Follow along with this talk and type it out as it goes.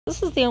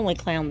This is the only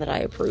clown that I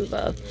approve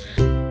of.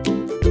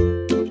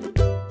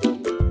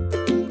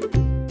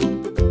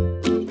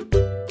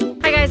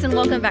 Hi guys, and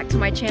welcome back to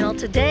my channel.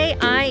 Today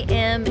I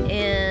am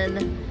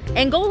in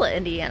Angola,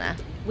 Indiana.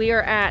 We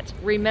are at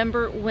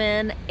Remember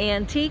When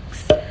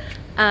Antiques,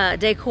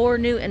 decor,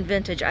 new and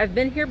vintage. I've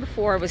been here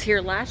before. I was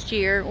here last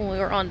year when we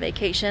were on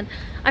vacation.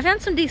 I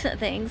found some decent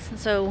things,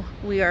 so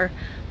we are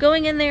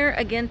going in there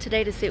again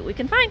today to see what we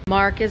can find.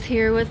 Mark is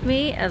here with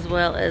me, as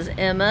well as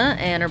Emma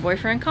and her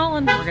boyfriend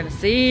Colin. We're gonna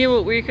see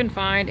what we can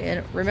find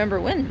in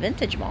Remember When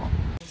Vintage Mall.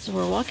 So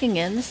we're walking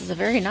in. This is a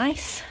very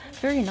nice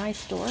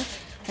store.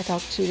 I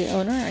talked to the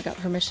owner. I got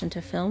permission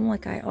to film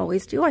like I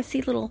always do. I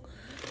see little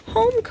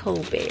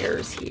Homeco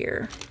bears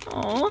here.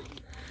 Aw,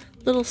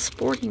 little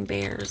sporting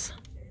bears.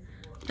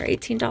 For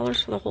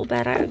 $18 for the whole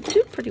bed. I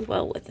do pretty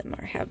well with them,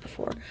 I have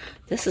before.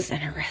 This is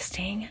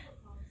interesting.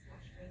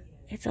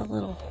 It's a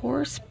little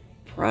horse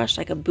brush,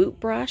 like a boot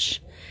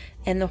brush,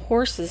 and the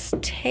horse's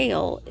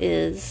tail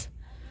is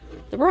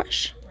the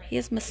brush. He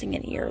is missing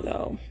an ear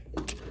though.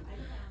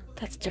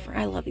 That's different.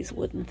 I love these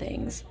wooden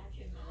things.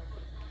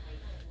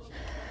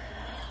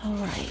 All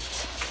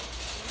right.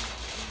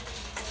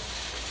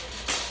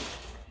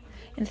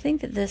 And I think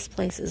that this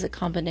place is a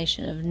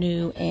combination of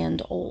new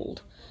and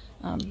old.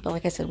 But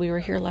like I said, we were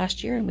here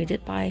last year and we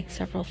did buy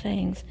several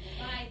things.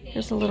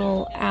 There's a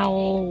little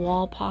owl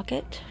wall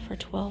pocket for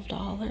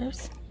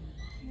 $12.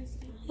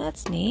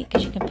 That's neat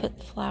because you can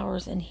put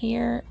flowers in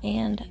here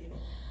and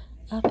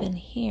up in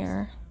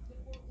here.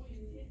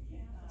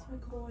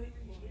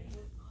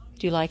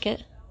 Do you like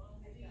it?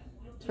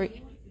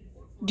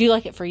 Do you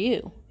like it for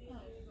you?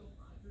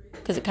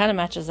 Because it kind of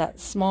matches that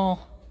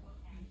small.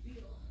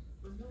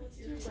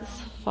 This is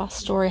Foss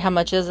Story. How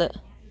much is it?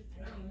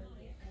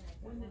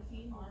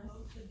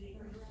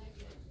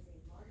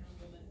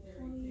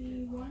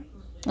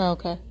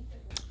 Okay.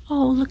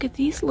 Oh, look at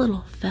these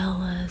little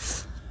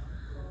fellas.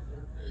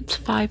 It's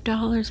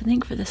 $5, I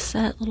think, for the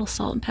set. Little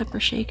salt and pepper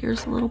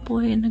shakers, a little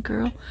boy and a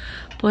girl.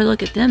 Boy,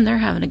 look at them. They're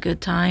having a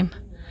good time.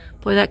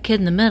 Boy, that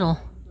kid in the middle.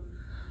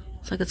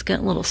 Looks like it's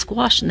getting a little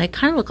squashed, and they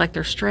kind of look like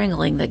they're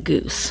strangling the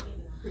goose.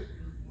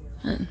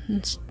 And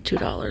it's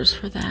 $2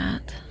 for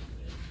that.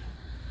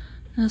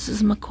 This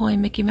is McCoy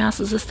Mickey Mouse.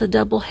 Is this the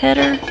double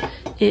header?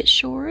 It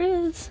sure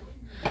is.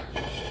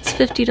 It's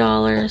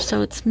 $50,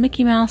 so it's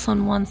Mickey Mouse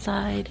on one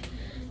side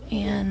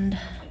and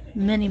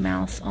Minnie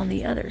Mouse on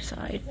the other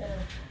side.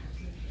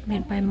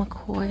 Made by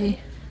McCoy.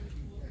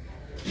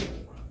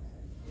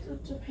 It's a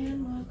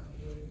Japan mug.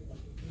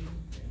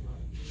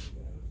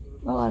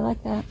 Oh, I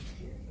like that.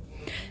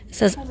 It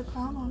says, it has a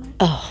clown on it.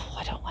 Oh,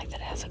 I don't like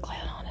that it has a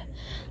clown on it.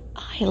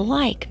 I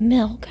like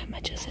milk. How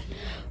much is it?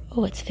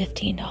 Oh, it's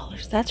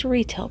 $15. That's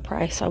retail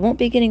price, so I won't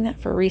be getting that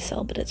for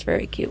resale, but it's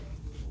very cute.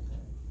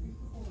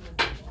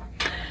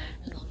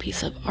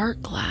 Piece of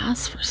art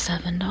glass for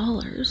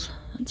 $7.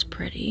 That's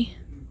pretty.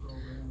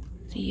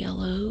 The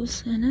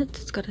yellows in it.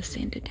 It's got a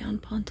sanded down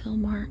Pontil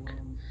mark.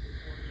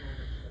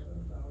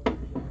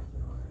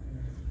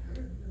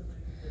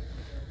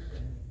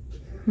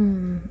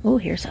 Oh,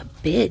 here's a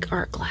big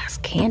art glass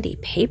candy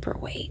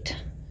paperweight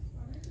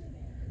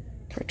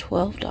for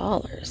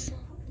 $12.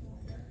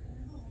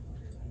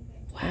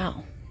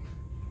 Wow,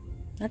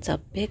 that's a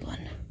big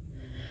one.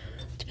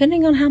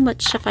 Depending on how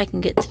much stuff I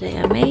can get today,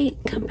 I may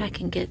come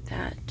back and get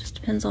that. Just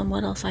depends on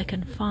what else I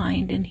can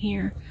find in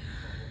here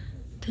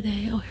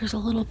today. Oh, here's a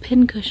little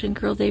pincushion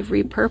girl. They've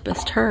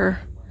repurposed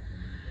her.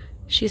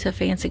 She's a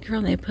fancy girl,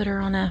 and they put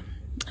her on a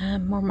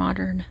more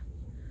modern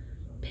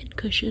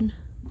pincushion.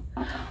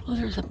 Oh,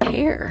 there's a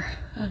pair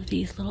of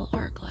these little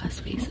art glass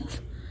vases.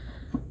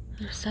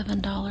 They're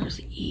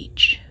 $7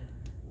 each.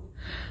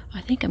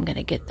 I think I'm going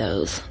to get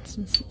those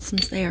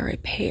since they are a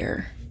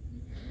pair.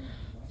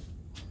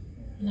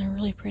 They're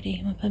really pretty.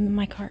 I'm going to put them in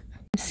my cart.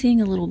 I'm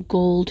seeing a little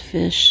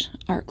goldfish,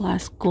 art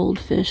glass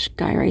goldfish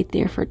guy right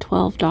there for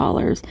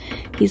 $12.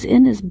 He's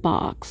in his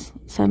box,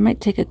 so I might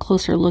take a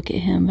closer look at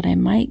him, but I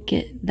might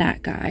get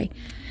that guy.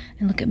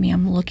 And look at me,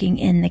 I'm looking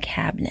in the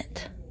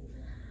cabinet.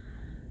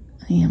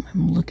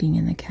 I'm looking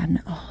in the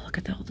cabinet. Oh, look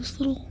at all those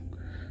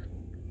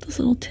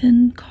little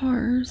tin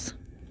cars.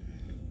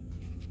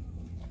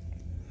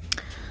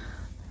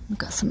 I've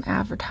got some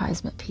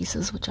advertisement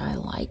pieces, which I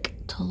like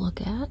to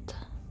look at.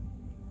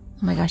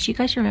 Oh my gosh, you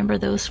guys remember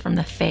those from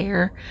the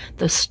fair?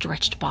 Those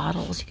stretched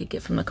bottles you could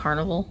get from the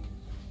carnival?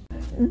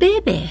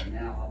 Baby!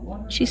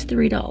 She's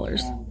 $3.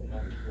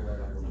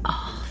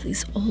 Oh,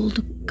 these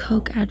old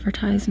Coke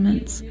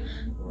advertisements.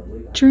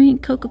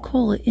 Drink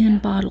Coca-Cola in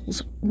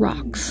bottles.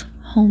 Rocks.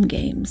 Home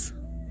games.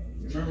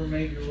 Remember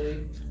Major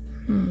League?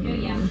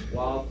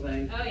 Wild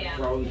thing? Oh,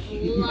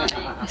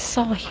 yeah. I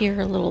saw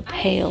here a little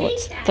pail.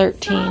 It's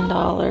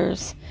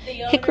 $13.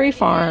 Hickory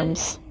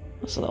Farms.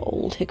 Those are the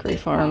old Hickory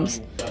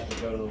Farms.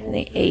 In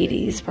the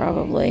 80s,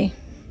 probably.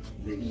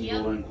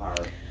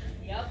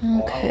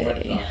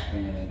 Okay.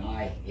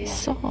 I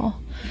saw.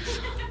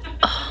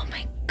 Oh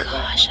my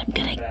gosh, I'm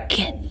gonna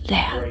get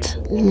that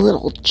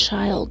little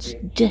child's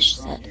dish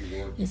set.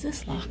 Is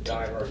this locked?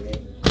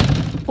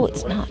 Oh,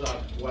 it's not.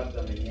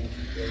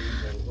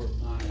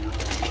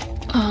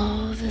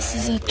 Oh, this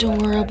is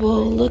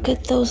adorable. Look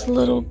at those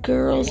little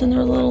girls in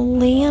their little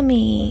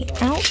lammy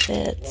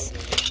outfits.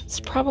 It's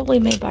probably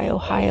made by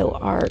Ohio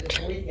Art.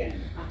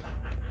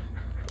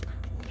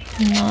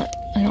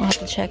 I don't have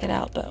to check it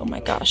out, but oh my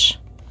gosh,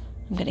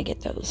 I'm gonna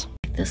get those.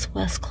 This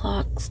West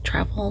Clock's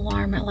travel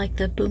alarm, I like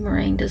the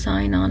boomerang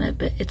design on it,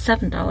 but it's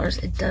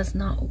 $7. It does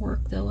not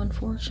work though,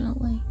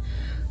 unfortunately.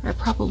 I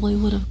probably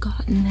would have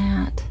gotten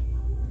that.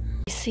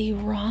 You see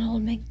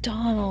Ronald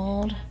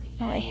McDonald.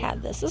 Oh, I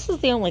had this. This is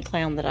the only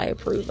clown that I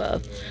approve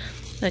of.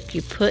 Like,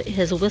 you put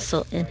his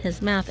whistle in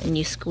his mouth and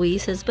you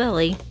squeeze his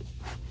belly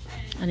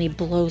and he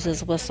blows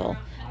his whistle.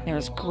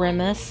 There's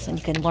Grimace, and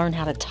you can learn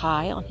how to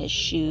tie on his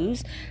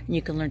shoes, and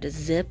you can learn to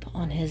zip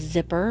on his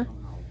zipper.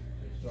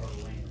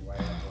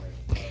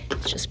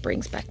 It just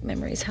brings back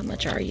memories. How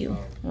much are you,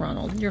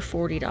 Ronald? You're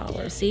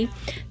 $40. See,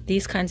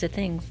 these kinds of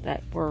things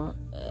that were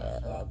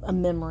a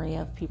memory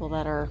of people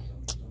that are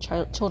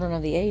children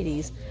of the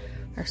 80s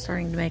are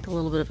starting to make a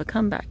little bit of a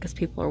comeback because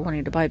people are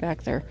wanting to buy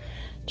back their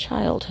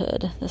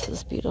childhood. This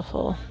is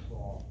beautiful.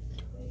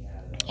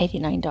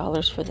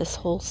 $89 for this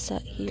whole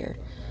set here.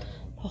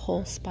 A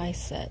whole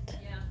spice set.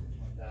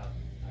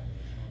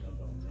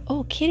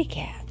 Oh, kitty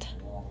cat.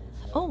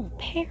 Oh,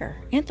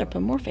 pear.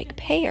 Anthropomorphic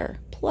pear.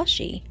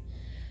 Plushie.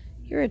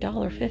 You're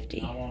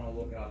 $1.50.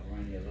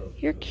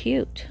 You're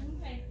cute.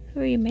 Who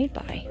are you made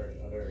by?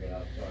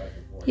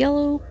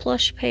 Yellow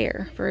plush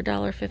pear for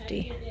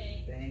 $1.50.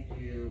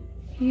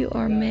 You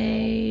are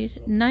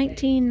made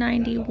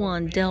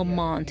 1991 Del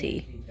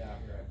Monte.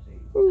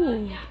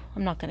 Ooh,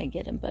 I'm not gonna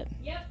get him, but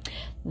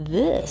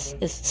this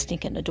is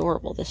stinking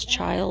adorable. This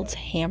child's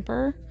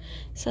hamper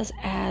says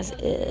as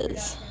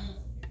is.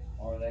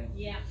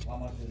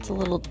 It's a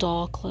little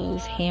doll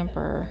clothes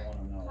hamper.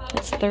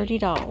 It's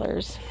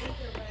 $30.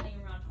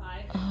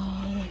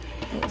 Oh,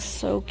 it's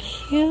so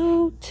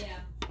cute.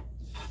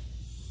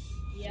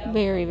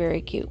 Very,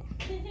 very cute.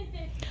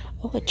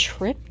 Oh, a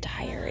trip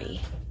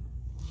diary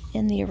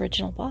in the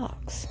original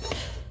box.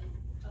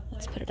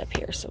 Let's put it up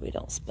here so we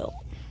don't spill.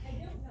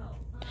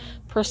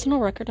 Personal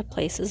record of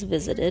places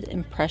visited,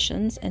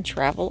 impressions, and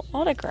travel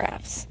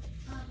autographs.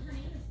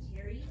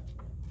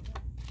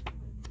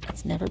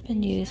 It's never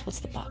been used. What's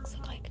the box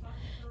look like?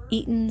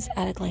 Eaton's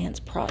at a glance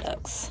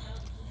products.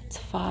 It's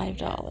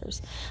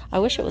 $5. I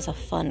wish it was a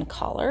fun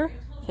color.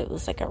 If it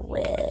was like a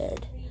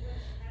red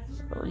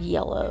or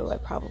yellow, I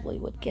probably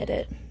would get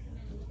it.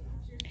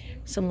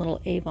 Some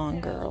little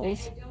Avon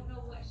girls.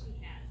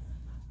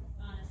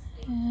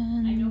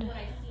 And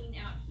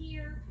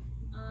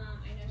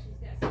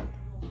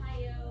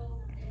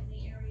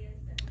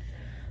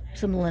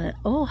some linen.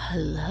 Oh,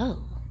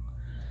 hello.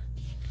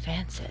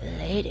 Fancy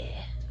lady.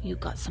 You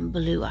got some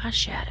blue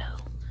eyeshadow.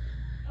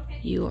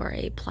 You are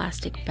a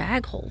plastic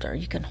bag holder.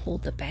 You can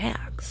hold the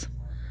bags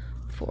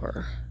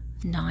for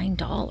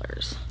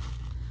 $9.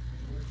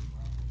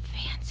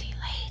 Fancy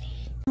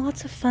lady.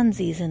 Lots of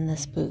funsies in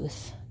this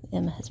booth.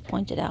 Emma has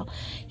pointed out.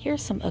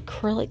 Here's some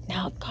acrylic.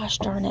 Now, gosh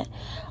darn it.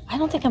 I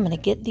don't think I'm going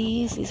to get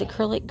these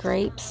acrylic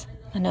grapes.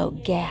 I know,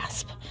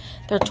 gasp.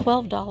 They're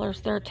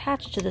 $12. They're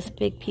attached to this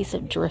big piece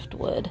of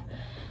driftwood.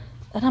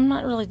 And I'm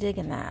not really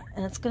digging that.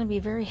 And it's going to be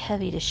very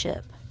heavy to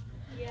ship.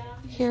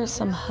 Here's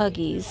some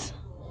Huggies.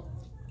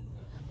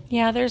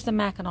 Yeah, there's the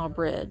Mackinac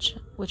Bridge,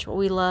 which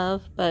we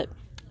love, but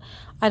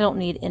I don't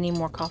need any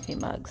more coffee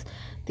mugs.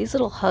 These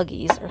little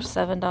Huggies are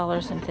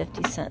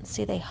 $7.50.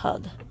 See, they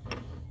hug.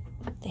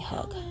 They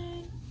hug.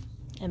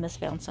 Emma's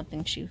found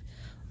something she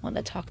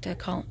wanted to talk to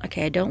Colin.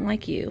 Okay, I don't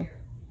like you.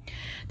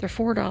 They're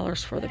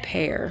 $4 for the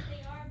pair.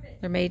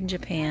 They're made in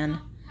Japan.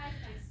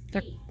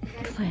 They're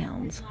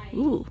clowns.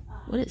 Ooh,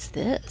 what is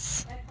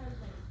this?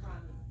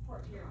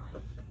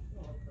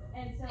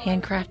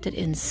 Handcrafted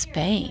in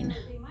Spain.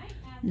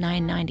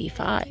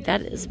 $9.95.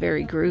 That is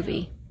very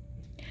groovy.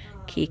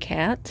 Key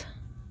cat.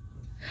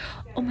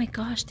 Oh my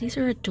gosh, these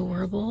are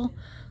adorable.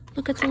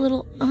 Look at the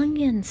little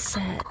onion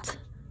set.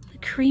 The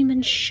cream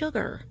and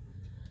sugar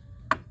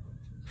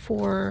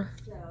for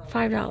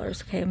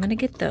 $5. Okay, I'm going to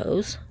get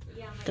those.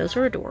 Those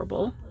are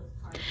adorable.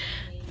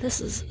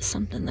 This is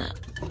something that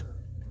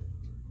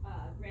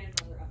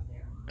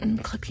I'm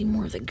collecting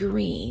more of the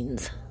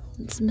greens.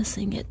 It's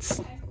missing its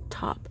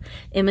top.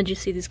 Emma, did you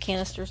see these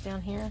canisters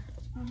down here?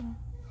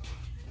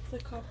 The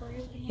copper.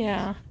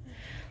 Yeah.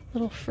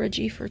 Little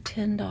Friggy for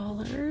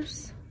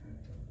 $10.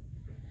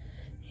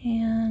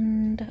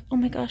 And oh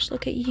my gosh,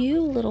 look at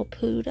you, little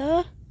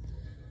Puda.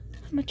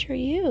 How much are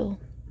you?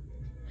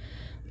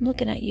 I'm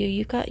looking at you.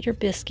 You got your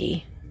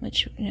biscuit,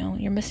 which, you know,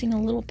 you're missing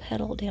a little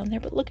petal down there,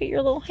 but look at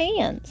your little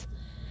hands.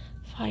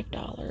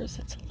 $5.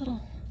 That's a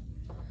little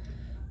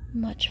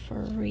much for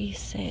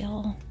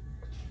resale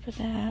for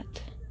that.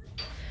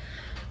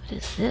 What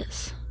is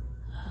this?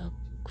 A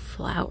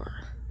flower.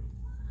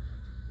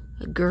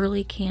 A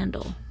girly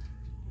candle.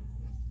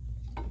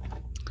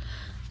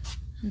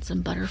 And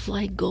some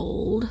butterfly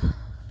gold.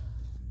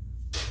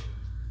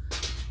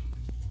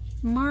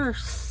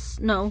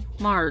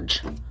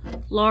 Marge.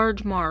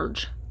 Large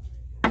Marge.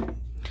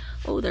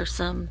 Oh, there's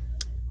some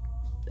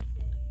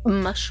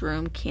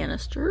mushroom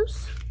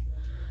canisters.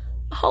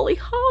 Holly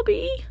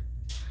Hobby.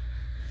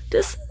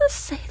 Does this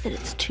say that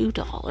it's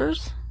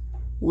 $2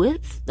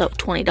 with, no,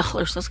 $20.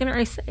 I was going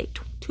to say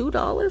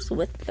 $2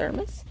 with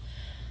thermos.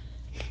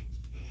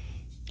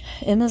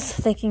 Emma's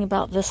thinking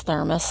about this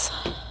thermos.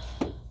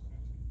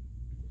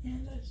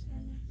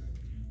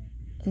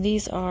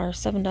 These are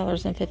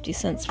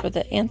 $7.50 for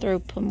the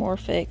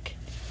anthropomorphic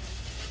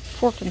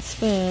fork and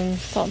spoon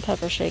salt and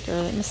pepper shaker.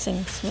 They're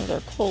missing some of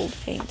their cold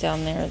paint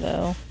down there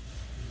though.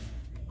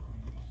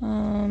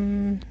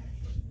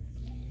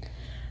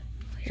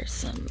 Here's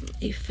some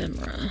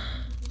ephemera.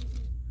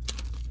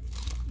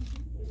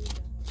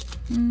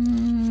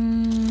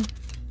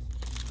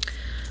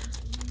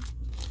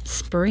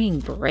 Spring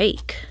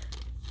break.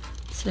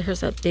 So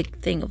here's a big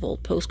thing of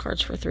old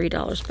postcards for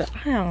 $3, but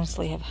I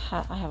honestly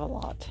have a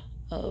lot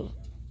of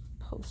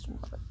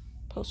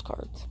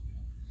postcards.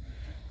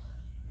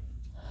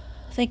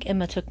 I think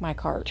Emma took my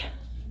cart.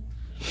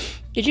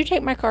 Did you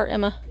take my cart,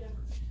 Emma? Yeah.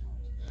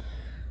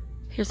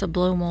 Here's a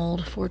blow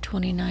mold for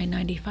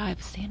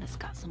 $29.95. Santa's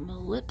got some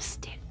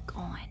lipstick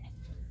on.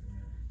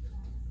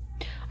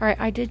 All right,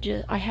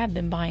 I have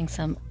been buying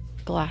some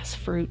glass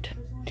fruit.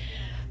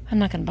 I'm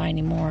not going to buy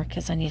any more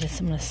because I needed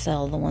someone to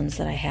sell the ones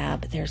that I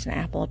have. But there's an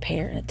apple, a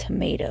pear, and a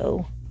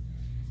tomato.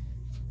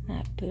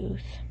 That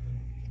booth.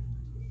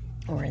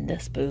 Or in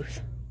this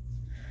booth.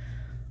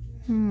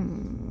 I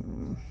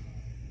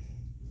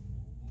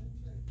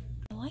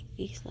like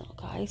these little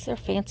guys. They're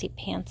fancy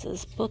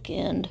pantses.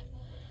 Bookend.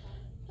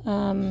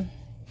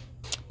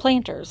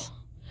 Planters.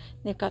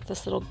 They've got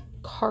this little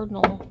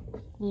cardinal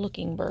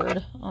looking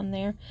bird on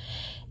there.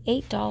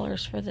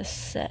 $8 for this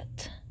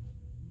set.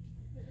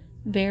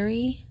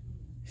 Very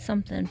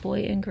something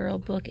boy and girl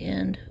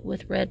bookend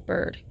with red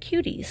bird.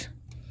 Cuties.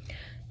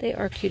 They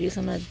are cuties.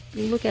 I'm going to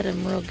look at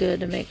them real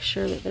good to make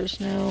sure that there's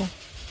no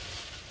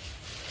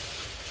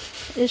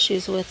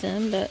issues with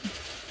them, but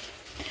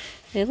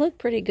they look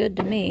pretty good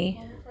to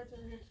me.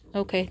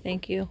 Okay,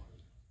 thank you.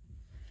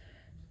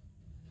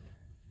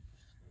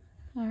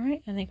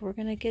 Alright, I think we're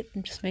going to get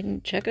them. Just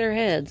check their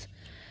heads.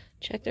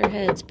 Check their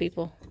heads,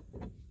 people.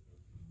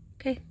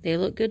 Okay, they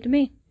look good to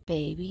me.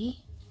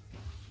 Baby.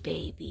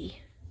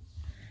 Baby.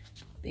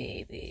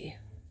 Baby.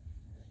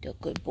 The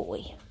good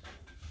boy.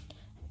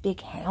 Big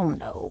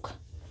hound dog.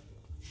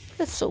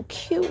 That's so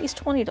cute. He's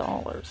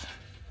 $20.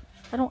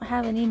 I don't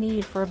have any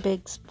need for a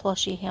big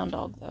plushy hound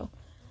dog though.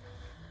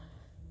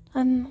 I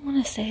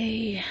want to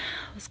say,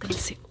 I was going to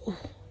say, oh,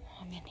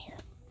 I'm in here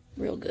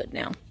real good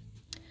now.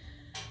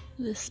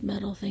 This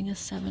metal thing is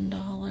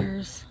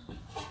 $7.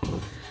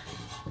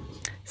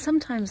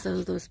 Sometimes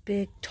though, those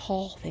big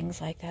tall things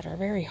like that are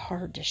very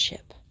hard to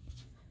ship.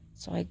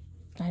 So I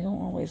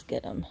don't always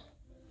get them.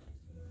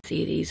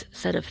 See these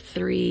set of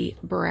 3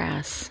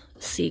 brass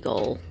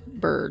seagull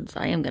birds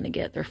I am going to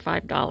get. They're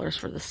 $5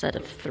 for the set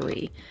of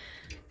 3.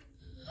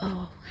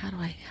 Oh, how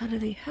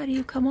do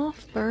you come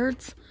off,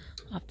 birds?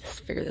 I'll have to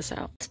figure this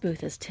out. This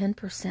booth is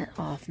 10%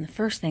 off, and the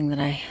first thing that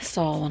I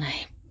saw when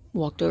I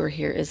walked over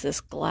here is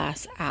this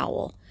glass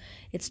owl.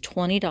 It's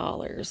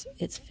 $20.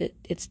 It's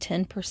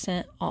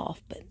 10%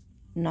 off, but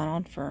not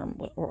on firm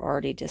or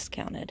already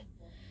discounted.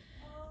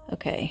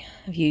 Okay,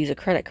 if you use a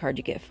credit card,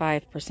 you get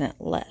 5%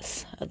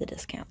 less of the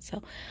discount.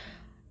 So,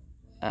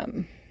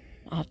 I'll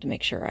have to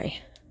make sure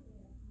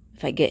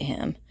if I get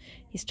him,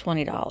 he's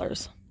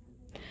 $20.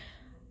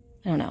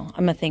 I don't know.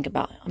 I'm gonna think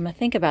about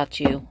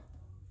you.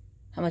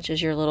 How much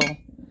is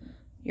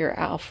your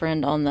owl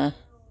friend on the?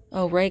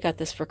 Oh, Ray got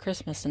this for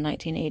Christmas in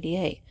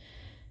 1988.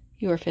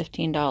 You were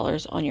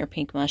 $15 on your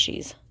pink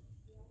mushies.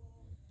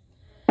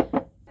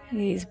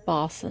 These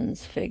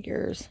Boston's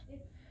figures.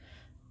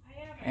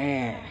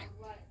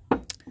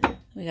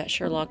 We got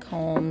Sherlock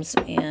Holmes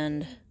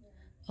and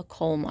a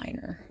coal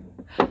miner.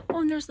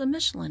 Oh, and there's the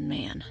Michelin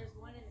Man.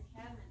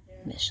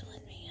 Michelin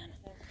Man.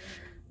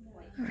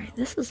 Alright,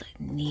 this is a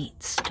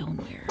neat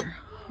stoneware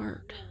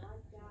heart.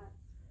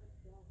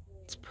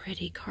 It's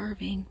pretty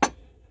carving.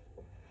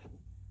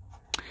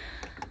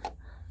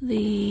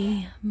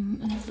 These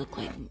look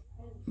like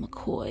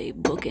McCoy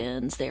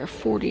bookends. They're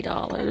 $40,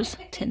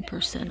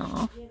 10%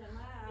 off.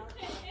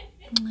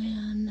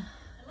 And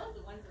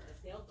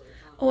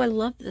oh, I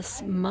love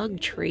this mug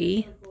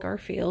tree,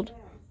 Garfield.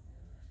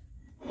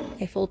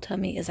 A full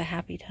tummy is a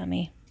happy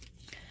tummy.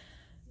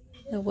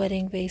 The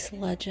wedding vase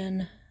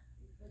legend,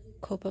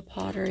 Copa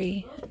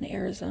pottery in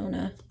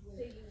Arizona.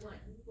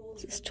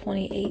 This is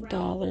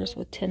 $28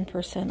 with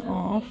 10%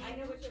 off.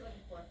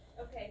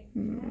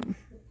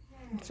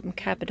 Some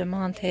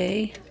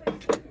Capodimonte.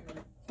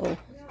 Oh,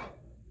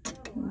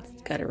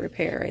 it's got a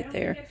repair right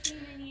there.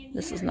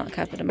 This is not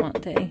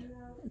Capodimonte.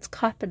 It's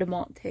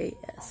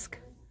Capodimonte-esque.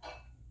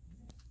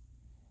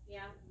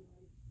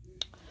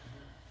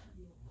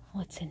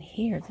 What's in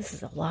here? This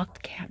is a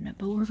locked cabinet,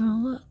 but we're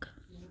gonna look.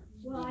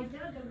 Well, I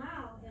dug them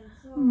out, and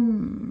so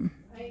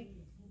I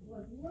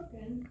was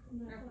looking,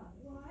 and I thought,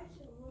 well, I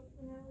should look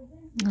when I was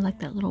in. I like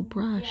that little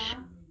brush.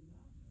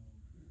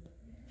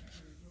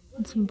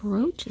 And some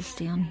brooches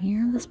down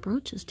here. This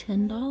brooch is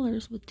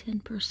 $10 with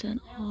 10%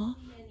 off.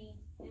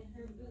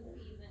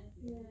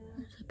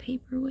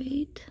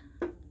 paperweight.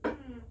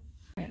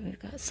 Alright, we've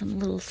got some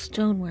little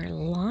stoneware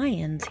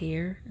lions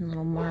here and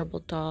little marble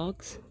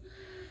dogs.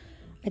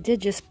 I did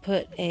just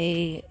put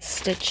a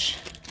stitch.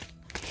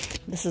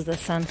 This is the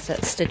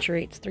Sunset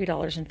Stitchery. It's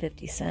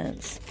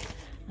 $3.50.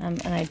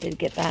 And I did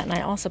get that. And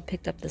I also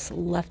picked up this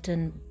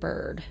Lefton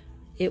bird.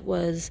 It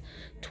was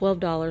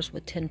 $12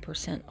 with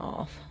 10%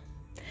 off.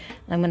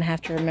 And I'm going to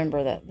have to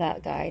remember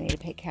that guy I need to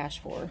pay cash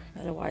for.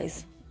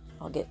 Otherwise,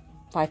 I'll get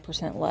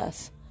 5%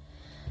 less.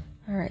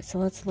 Alright, so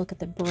let's look at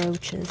the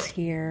brooches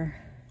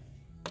here.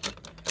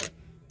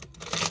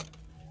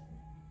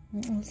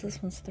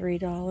 This one's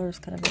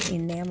 $3. Kind of an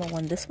enamel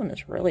one. This one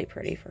is really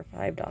pretty for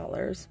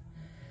 $5.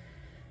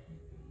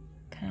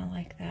 Kind of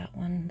like that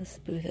one. This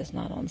booth is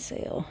not on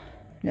sale.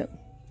 No.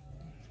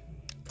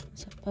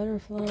 It's a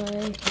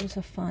butterfly. Here's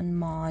a fun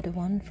mod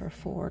one for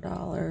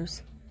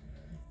 $4.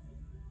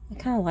 I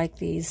kind of like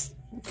these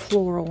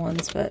floral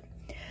ones, but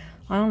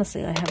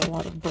honestly, I have a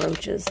lot of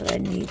brooches that I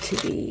need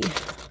to be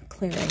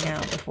clearing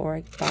out before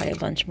I buy a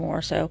bunch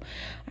more. So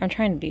I'm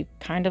trying to be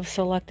kind of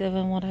selective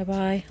in what I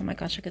buy. Oh my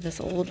gosh, look at this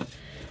old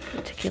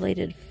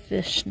articulated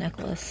fish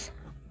necklace.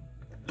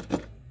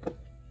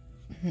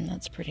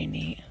 That's pretty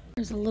neat.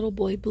 There's a little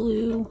boy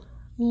blue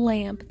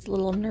lamp. It's a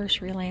little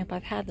nursery lamp.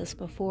 I've had this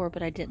before,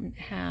 but I didn't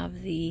have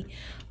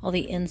all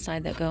the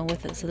inside that go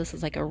with it. So this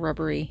is like a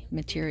rubbery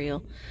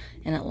material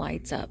and it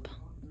lights up.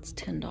 It's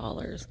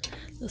 $10.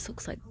 This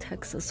looks like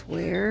Texas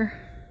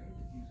wear.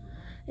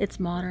 It's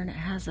modern. It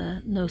has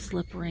a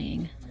no-slip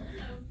ring.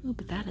 Oh,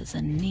 but that is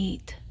a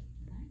neat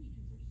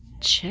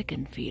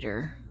chicken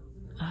feeder.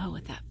 Oh,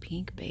 with that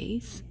pink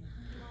base.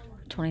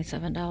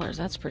 $27.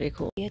 That's pretty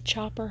cool. A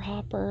chopper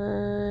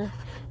hopper.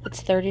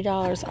 It's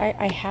 $30.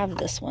 I have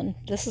this one.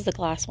 This is the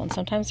glass one.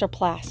 Sometimes they're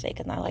plastic,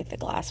 and I like the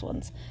glass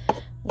ones.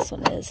 This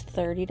one is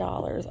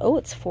 $30. Oh,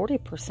 it's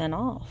 40%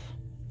 off.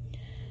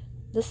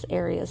 This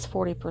area is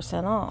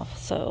 40% off,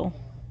 so...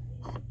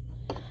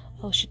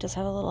 Oh, she does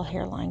have a little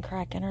hairline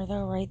crack in her,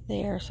 though, right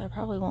there, so I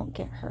probably won't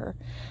get her.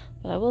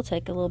 But I will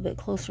take a little bit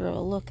closer of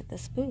a look at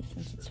this booth,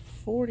 since it's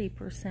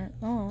 40%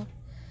 off.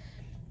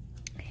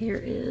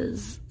 Here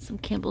is some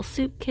Campbell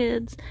Soup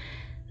Kids.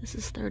 This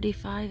is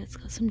 $35. It's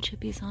got some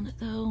chippies on it,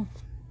 though.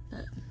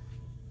 But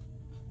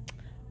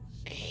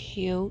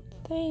cute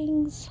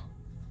things.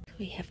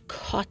 We have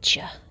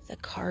Gotcha, the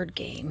card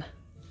game.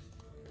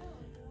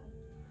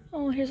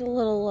 Oh, here's a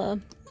little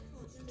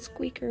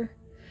squeaker.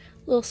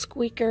 Little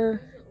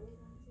squeaker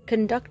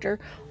conductor.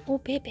 Oh,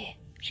 baby,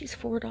 she's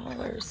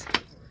 $4.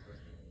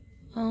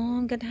 Oh,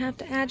 I'm gonna have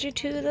to add you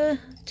to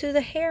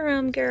the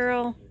harem,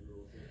 girl.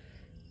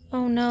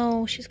 Oh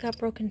no, she's got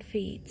broken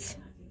feet.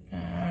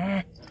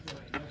 I'm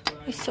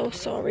so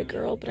sorry,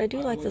 girl, but I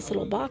do like this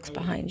little box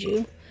behind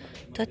you.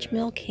 Dutch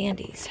Mill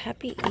Candies.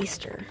 Happy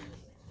Easter.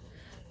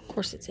 Of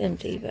course, it's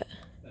empty, but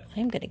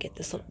I'm gonna get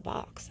this little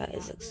box. That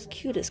is as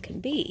cute as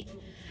can be.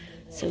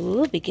 So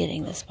we'll be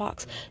getting this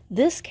box.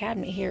 This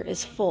cabinet here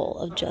is full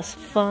of just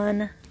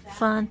fun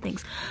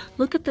things.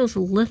 Look at those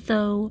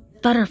litho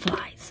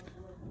butterflies.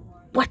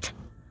 What?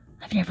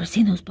 I've never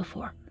seen those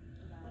before.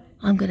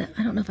 I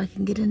don't know if I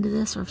can get into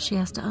this or if she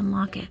has to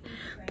unlock it,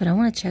 but I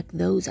want to check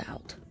those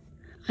out.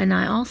 And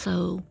I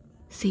also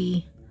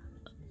see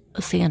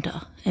a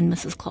Santa and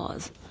Mrs.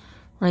 Claus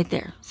right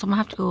there. So I'm going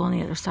to have to go on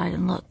the other side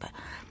and look, but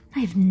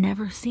I've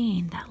never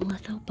seen that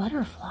litho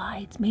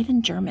butterfly. It's made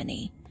in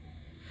Germany.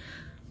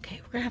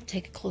 Okay, we're going to have to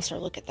take a closer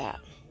look at that.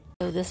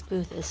 So this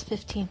booth is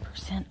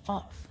 15%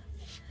 off.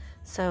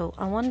 So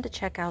I wanted to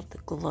check out the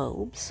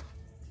globes,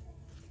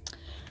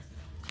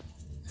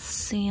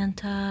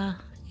 Santa,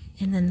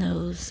 and then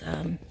those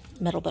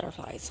metal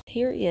butterflies.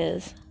 Here he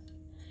is.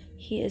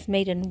 He is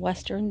made in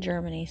Western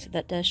Germany, so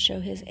that does show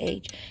his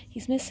age.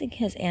 He's missing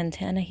his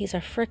antenna. He's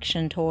a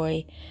friction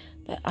toy,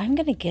 but I'm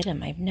going to get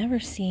him. I've never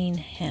seen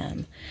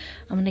him.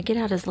 I'm going to get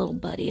out his little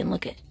buddy and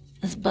look at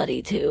his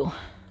buddy, too.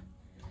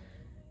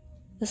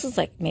 This is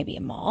like maybe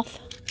a moth.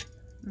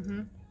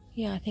 Mm-hmm.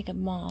 Yeah, I think a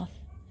moth.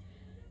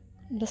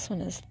 This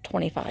one is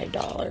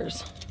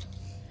 $25.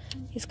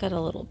 He's got a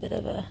little bit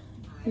of a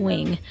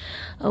wing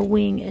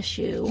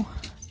issue.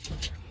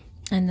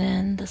 And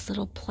then this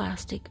little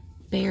plastic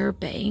bear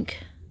bank.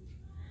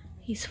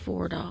 He's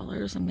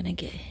 $4. I'm gonna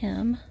get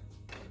him.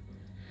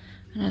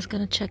 And I was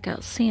gonna check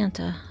out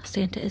Santa.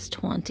 Santa is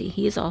 $20.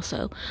 He's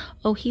also,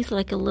 oh, he's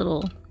like a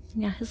little,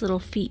 yeah, his little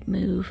feet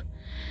move.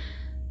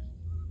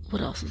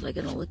 What else was I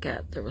gonna look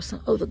at? There was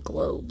some, oh, the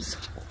globes.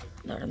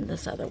 Not in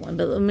this other one,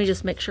 but let me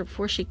just make sure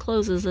before she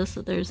closes this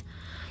that there's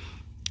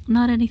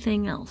not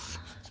anything else.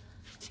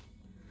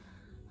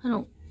 I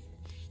don't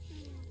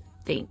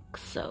think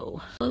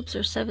so. Globes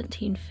are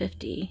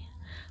 $17.50.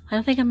 I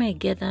don't think I may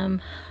get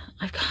them.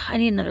 I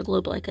need another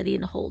globe like I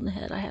need a hole in the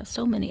head. I have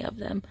so many of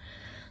them.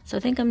 So I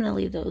think I'm going to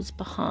leave those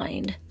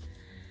behind.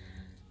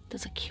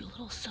 There's a cute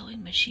little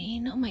sewing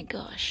machine. Oh my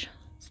gosh.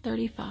 It's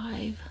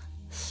 $35.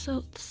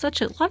 So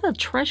such a lot of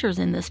treasures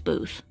in this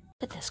booth.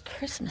 Look at this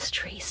Christmas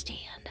tree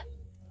stand.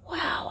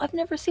 Wow, I've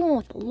never seen one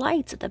with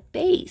lights at the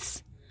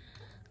base.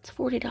 It's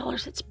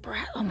 $40. It's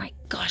oh my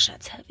gosh,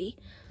 that's heavy.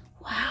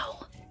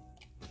 Wow.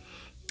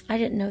 I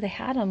didn't know they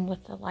had them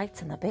with the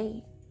lights in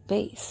the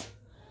base.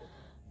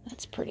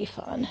 That's pretty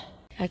fun.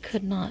 I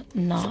could not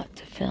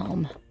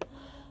film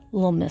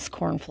Little Miss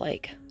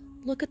Cornflake.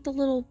 Look at the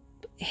little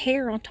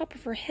hair on top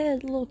of her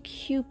head, little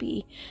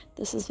cupie.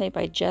 This is made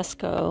by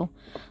Jesco.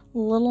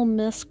 Little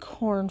Miss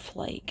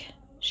Cornflake.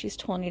 She's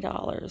 $20.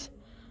 Oh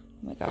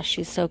my gosh,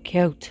 she's so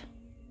cute.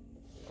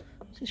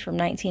 She's from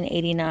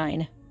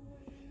 1989.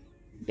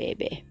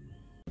 Baby.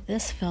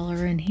 This fella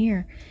in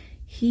here,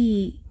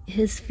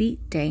 his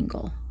feet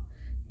dangle.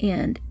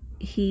 And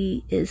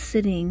he is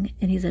sitting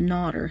and he's a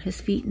nodder.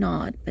 His feet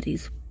nod, but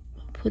he's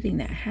putting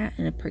that hat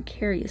in a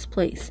precarious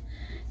place.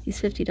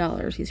 He's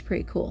 $50. He's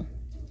pretty cool.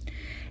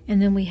 And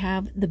then we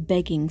have the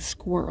begging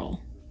squirrel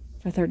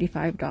for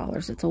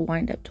 $35. It's a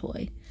wind-up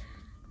toy.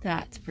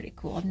 That's pretty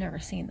cool. I've never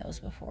seen those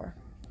before.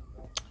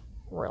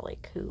 Really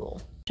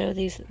cool. Show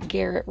these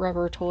Garrett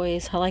rubber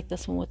toys. I like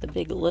this one with the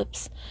big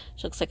lips.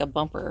 She looks like a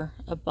bumper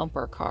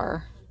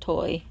car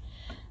toy.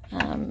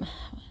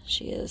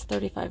 She is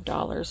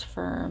 $35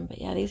 firm. But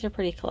yeah, these are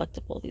pretty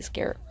collectible, these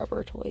Garrett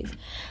rubber toys.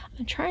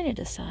 I'm trying to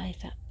decide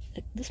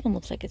that this one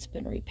looks like it's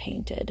been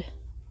repainted.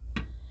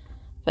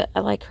 But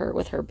I like her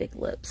with her big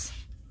lips.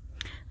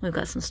 We've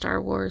got some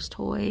Star Wars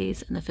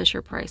toys and the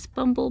Fisher-Price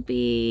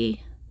Bumblebee.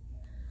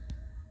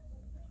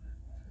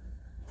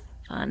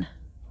 Fun.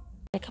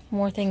 A couple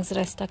more things that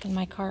I stuck in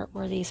my cart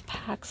were these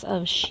packs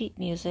of sheet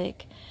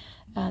music.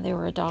 They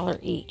were $1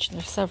 each.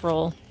 There's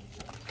several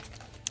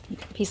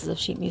pieces of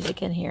sheet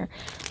music in here.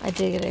 I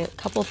did get a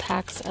couple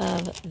packs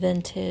of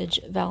vintage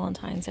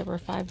Valentines that were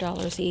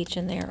 $5 each,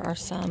 and there are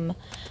some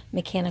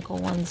mechanical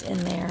ones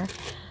in there.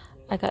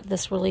 I got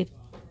this really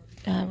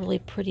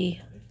pretty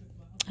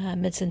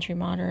mid-century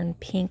modern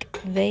pink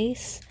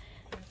vase,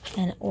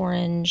 an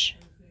orange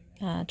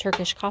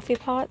Turkish coffee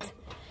pot,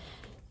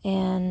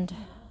 and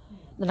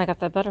then I got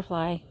the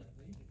butterfly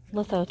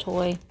litho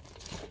toy.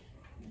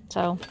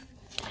 So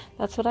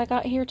that's what I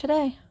got here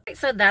today.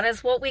 So that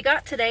is what we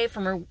got today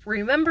from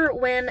Remember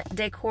When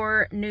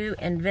Decor New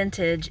and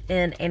Vintage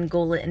in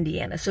Angola,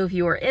 Indiana. So if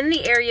you are in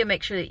the area,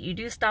 make sure that you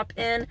do stop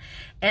in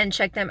and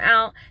check them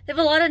out. They have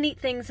a lot of neat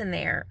things in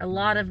there, a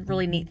lot of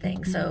really neat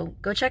things. So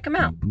go check them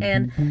out.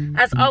 And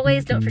as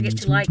always, don't forget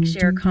to like,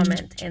 share,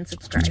 comment, and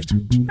subscribe.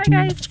 Bye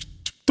guys.